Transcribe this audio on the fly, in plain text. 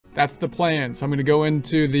that's the plan. So I'm going to go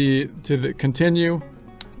into the continue.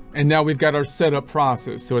 And now we've got our setup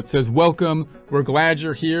process. So it says, welcome, we're glad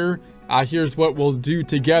you're here. Here's what we'll do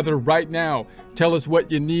together right now. Tell us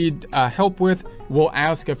what you need help with. We'll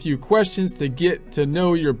ask a few questions to get to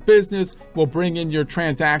know your business. We'll bring in your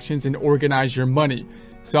transactions and organize your money.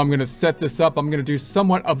 So I'm going to set this up. I'm going to do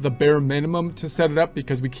somewhat of the bare minimum to set it up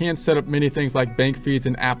because we can set up many things like bank feeds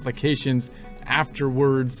and applications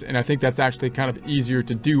afterwards. And I think that's actually kind of easier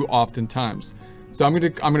to do oftentimes. So I'm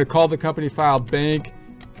going to call the company file bank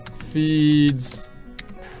feeds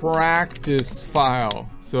practice file.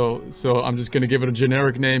 So I'm just going to give it a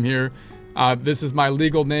generic name here. This is my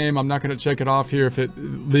legal name. I'm not going to check it off here. If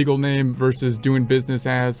legal name versus doing business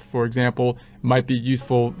as, for example, might be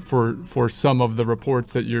useful for some of the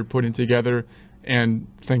reports that you're putting together and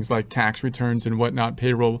things like tax returns and whatnot,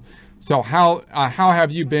 payroll. So how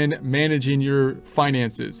have you been managing your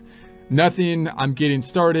finances? Nothing. I'm getting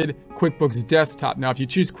started. QuickBooks Desktop. Now, if you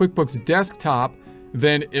choose QuickBooks Desktop,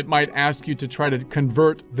 then it might ask you to try to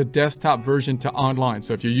convert the desktop version to online.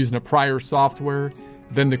 So if you're using a prior software,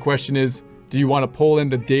 then the question is, do you want to pull in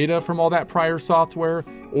the data from all that prior software,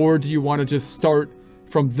 or do you want to just start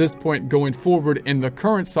from this point going forward in the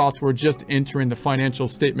current software, just entering the financial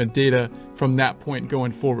statement data from that point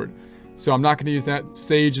going forward? So I'm not going to use that.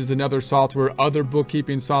 Sage is another software, other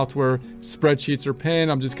bookkeeping software, spreadsheets or pen.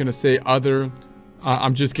 I'm just going to say other.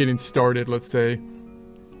 I'm just getting started, let's say.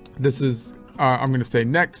 This is I'm going to say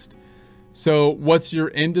next. So what's your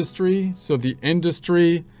industry? So the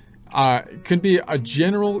industry could be a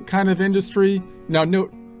general kind of industry. Now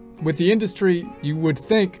note, with the industry, you would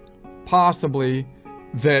think possibly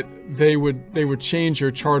that they would change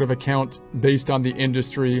your chart of account based on the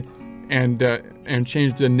industry and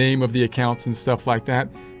change the name of the accounts and stuff like that.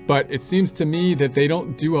 But it seems to me that they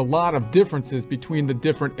don't do a lot of differences between the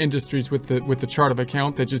different industries with the chart of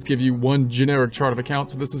account. They just give you one generic chart of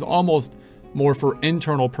account. So this is almost more for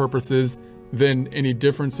internal purposes than any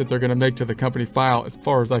difference that they're going to make to the company file, as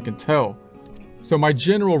far as I can tell. So my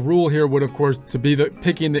general rule here would, of course, to be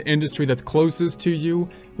picking the industry that's closest to you.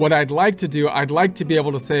 What I'd like to do, I'd like to be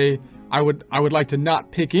able to say, I would like to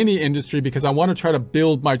not pick any industry because I want to try to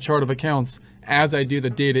build my chart of accounts as I do the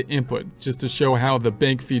data input, just to show how the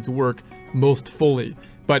bank feeds work most fully.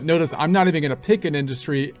 But notice I'm not even going to pick an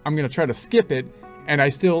industry. I'm going to try to skip it. And I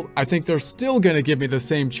think they're still going to give me the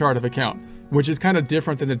same chart of account, which is kind of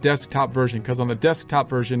different than the desktop version, because on the desktop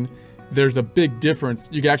version, there's a big difference.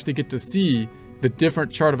 You actually get to see the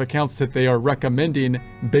different chart of accounts that they are recommending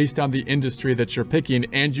based on the industry that you're picking,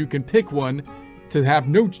 and you can pick one to have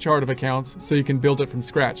no chart of accounts so you can build it from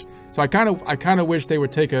scratch. So I kind of wish they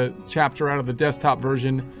would take a chapter out of the desktop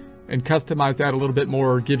version and customize that a little bit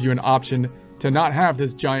more, or give you an option to not have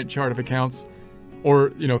this giant chart of accounts, or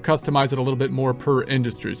customize it a little bit more per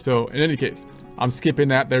industry. So in any case, I'm skipping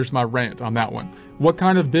that. There's my rant on that one. What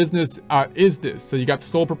kind of business is this? So you got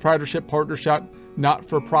sole proprietorship, partnership,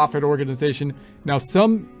 not-for-profit organization. Now,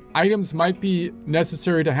 some items might be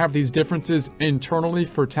necessary to have these differences internally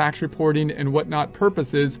for tax reporting and whatnot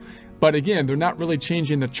purposes. But again, they're not really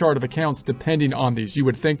changing the chart of accounts depending on these. You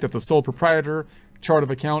would think that the sole proprietor chart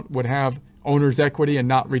of account would have owner's equity and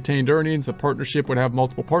not retained earnings. A partnership would have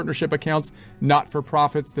multiple partnership accounts.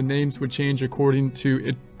 Not-for-profits, the names would change according to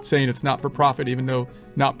it saying it's not for profit, even though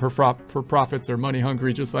not-for-profits are money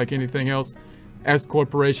hungry just like anything else. As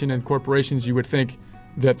corporation and corporations, you would think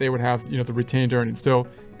that they would have the retained earnings. So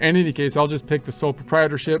in any case, I'll just pick the sole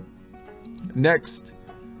proprietorship. Next.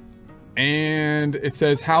 And it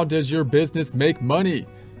says, how does your business make money?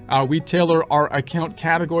 We tailor our account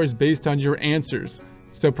categories based on your answers.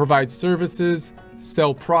 So provide services,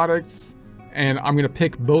 sell products, and I'm going to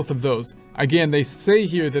pick both of those. Again, they say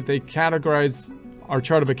here that they categorize our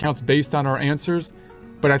chart of accounts based on our answers,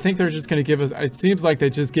 but I think they're just going to give us, it seems like they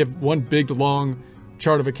just give one big long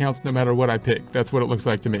chart of accounts no matter what I pick. That's what it looks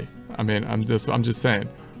like to me. I mean, I'm just saying.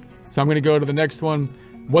 So I'm going to go to the next one.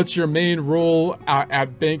 What's your main role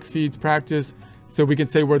at Bank Feeds Practice? So we can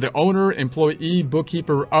say we're the owner, employee,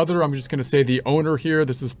 bookkeeper, other. I'm just going to say the owner here.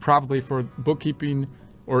 This is probably for bookkeeping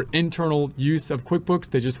or internal use of QuickBooks.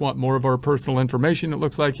 They just want more of our personal information, it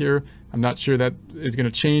looks like here. I'm not sure that is going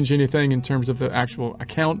to change anything in terms of the actual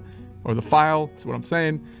account or the file. That's what I'm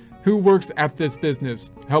saying. Who works at this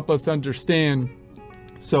business? Help us understand.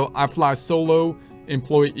 So I fly solo,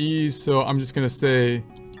 employees. So I'm just going to say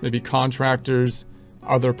maybe contractors,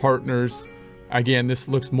 other partners. Again, this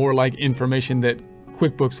looks more like information that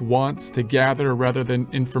QuickBooks wants to gather rather than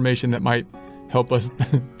information that might help us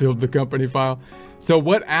build the company file. So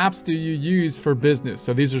what apps do you use for business?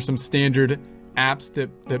 So these are some standard apps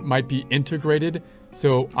that might be integrated.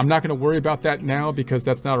 So I'm not going to worry about that now because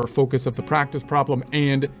that's not our focus of the practice problem,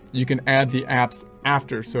 and you can add the apps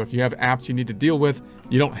after. So if you have apps you need to deal with,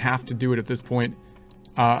 you don't have to do it at this point.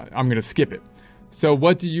 I'm going to skip it. So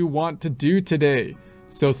what do you want to do today?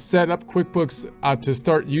 So set up QuickBooks to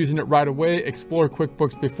start using it right away. Explore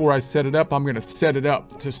QuickBooks before I set it up. I'm going to set it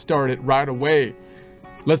up to start it right away.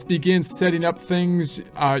 Let's begin setting up things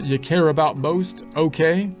you care about most.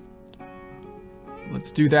 Okay.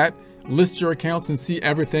 Let's do that. List your accounts and see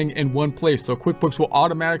everything in one place. So QuickBooks will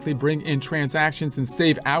automatically bring in transactions and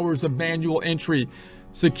save hours of manual entry.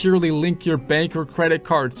 Securely link your bank or credit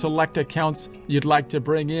card. Select accounts you'd like to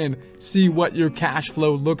bring in. See what your cash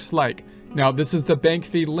flow looks like. Now, this is the bank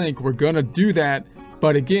fee link. We're going to do that.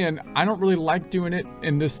 But again, I don't really like doing it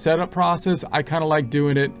in this setup process. I kind of like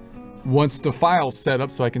doing it once the file's set up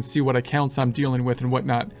so I can see what accounts I'm dealing with and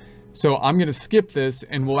whatnot. So I'm going to skip this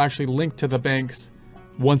and we'll actually link to the banks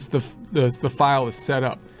once the file is set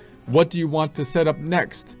up. What do you want to set up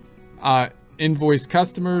next? Invoice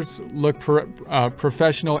customers, look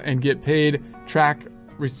professional and get paid, track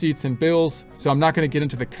receipts and bills. So I'm not going to get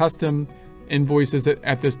into the custom invoices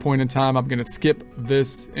at this point in time. I'm going to skip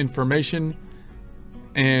this information.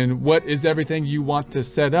 And what is everything you want to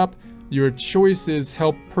set up? Your choices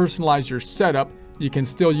help personalize your setup. You can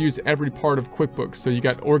still use every part of QuickBooks. So you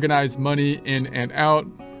got organized money in and out.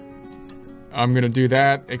 I'm going to do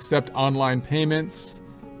that. Accept online payments.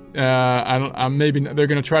 Maybe they're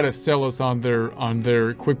going to try to sell us on their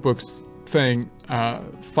QuickBooks thing,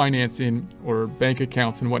 financing or bank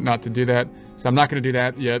accounts and whatnot to do that. So I'm not going to do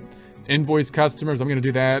that yet. Invoice customers, I'm going to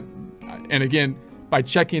do that. And again, by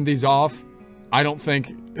checking these off, I don't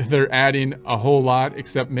think they're adding a whole lot,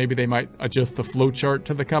 except maybe they might adjust the flowchart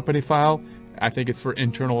to the company file. I think it's for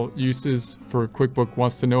internal uses, for QuickBooks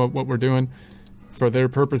wants to know what we're doing for their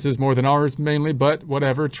purposes more than ours mainly, but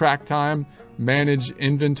whatever. Track time, manage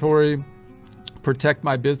inventory, protect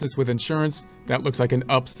my business with insurance. That looks like an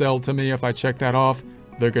upsell to me if I check that off.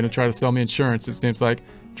 They're going to try to sell me insurance, it seems like.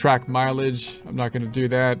 Track mileage, I'm not going to do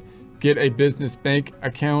that. Get a business bank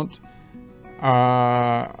account.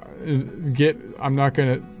 I'm not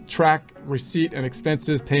going to track receipt and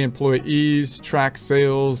expenses, pay employees, track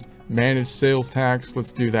sales, manage sales tax.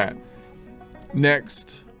 Let's do that.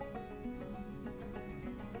 Next.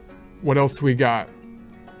 What else we got?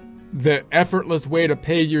 The effortless way to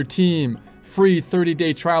pay your team. Free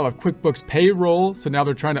 30-day trial of QuickBooks Payroll. So now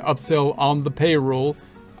they're trying to upsell on the payroll.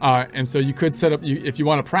 And so you could set up, if you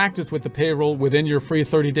want to practice with the payroll within your free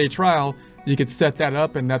 30-day trial, you could set that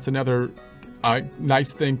up, and that's another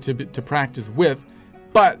nice thing to practice with.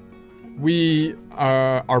 But we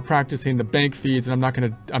are practicing the bank feeds, and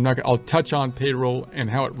I'll touch on payroll and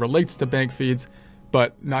how it relates to bank feeds,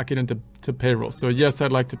 but not get into payroll. So yes,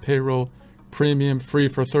 I'd like to payroll premium free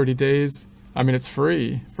for 30 days. I mean, it's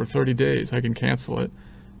free for 30 days. I can cancel it.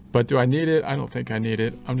 But do I need it? I don't think I need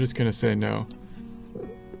it. I'm just going to say no.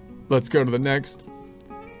 Let's go to the next.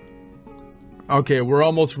 Okay, we're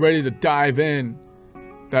almost ready to dive in.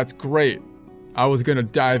 That's great. I was going to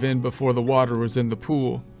dive in before the water was in the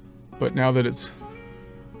pool, but now that it's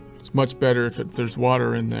much better if there's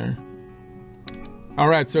water in there. All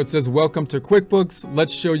right, so it says, welcome to QuickBooks.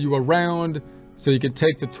 Let's show you around so you can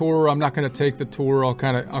take the tour. I'm not going to take the tour. I'll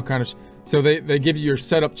kind of, so they give you your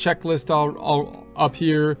setup checklist all up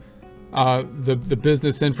here. The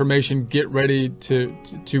business information, get ready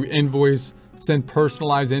to invoice, send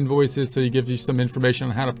personalized invoices. So you give you some information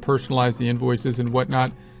on how to personalize the invoices and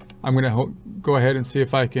whatnot. I'm going to go ahead and see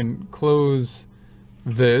if I can close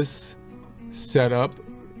this setup.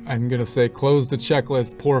 I'm going to say close the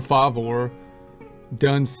checklist, por favor.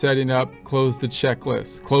 Done setting up, close the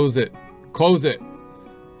checklist. Close it. Close it.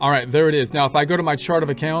 All right, there it is. Now, if I go to my chart of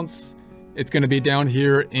accounts, it's going to be down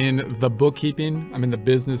here in the bookkeeping. I'm in the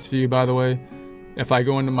business view, by the way. If I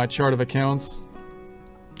go into my chart of accounts,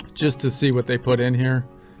 just to see what they put in here.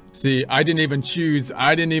 See, I didn't even choose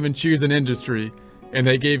an industry, and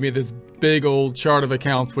they gave me this big old chart of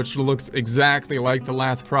accounts, which looks exactly like the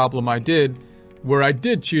last problem I did, where I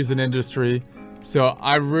did choose an industry. So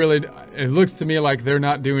it looks to me like they're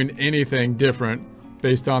not doing anything different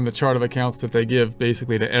based on the chart of accounts that they give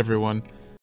basically to everyone.